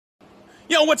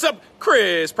Yo, what's up?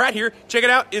 Chris Pratt here. Check it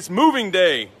out. It's moving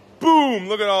day. Boom,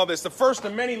 look at all this. The first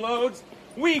of many loads.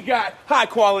 We got high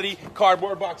quality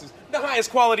cardboard boxes. The highest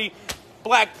quality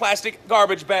black plastic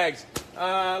garbage bags.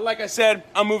 Like I said,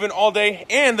 I'm moving all day.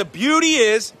 And the beauty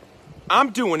is, I'm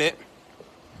doing it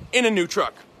in a new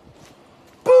truck.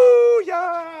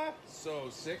 Booyah! So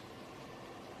sick.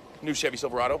 New Chevy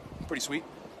Silverado. Pretty sweet.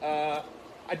 I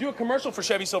do a commercial for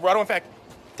Chevy Silverado. In fact,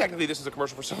 technically, this is a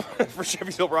commercial for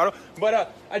Chevy Silverado,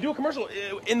 but I do a commercial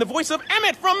in the voice of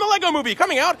Emmett from the Lego Movie,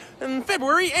 coming out on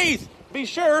February 8th. Be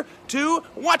sure to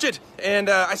watch it. And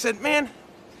I said, man,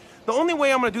 the only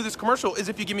way I'm going to do this commercial is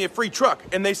if you give me a free truck.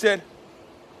 And they said,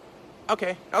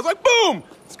 okay. I was like, boom!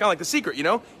 It's kind of like The Secret, you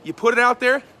know? You put it out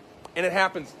there, and it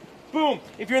happens. Boom!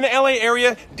 If you're in the LA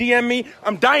area, DM me.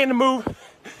 I'm dying to move.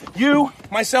 You,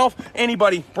 myself,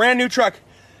 anybody. Brand new truck.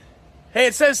 Hey,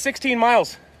 it says 16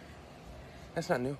 miles. That's not new.